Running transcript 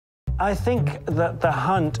I think that the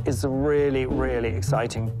hunt is really, really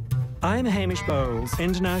exciting. I'm Hamish Bowles,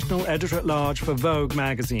 International Editor-at-Large for Vogue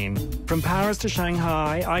magazine. From Paris to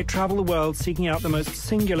Shanghai, I travel the world seeking out the most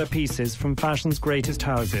singular pieces from fashion's greatest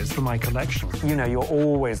houses for my collection. You know, you're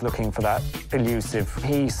always looking for that elusive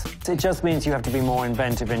piece. It just means you have to be more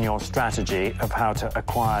inventive in your strategy of how to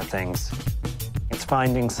acquire things. It's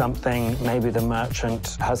finding something, maybe the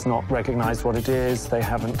merchant has not recognized what it is, they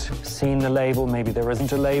haven't seen the label, maybe there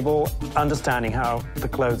isn't a label. Understanding how the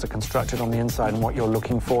clothes are constructed on the inside and what you're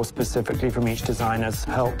looking for specifically from each designer has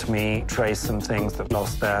helped me trace some things that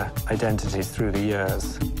lost their identities through the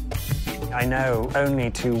years. I know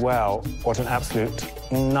only too well what an absolute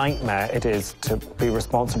nightmare it is to be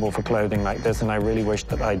responsible for clothing like this, and I really wish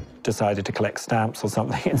that I decided to collect stamps or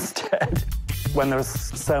something instead. When there's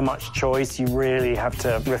so much choice, you really have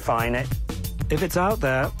to refine it. If it's out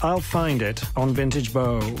there, I'll find it on Vintage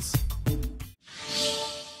Bowles.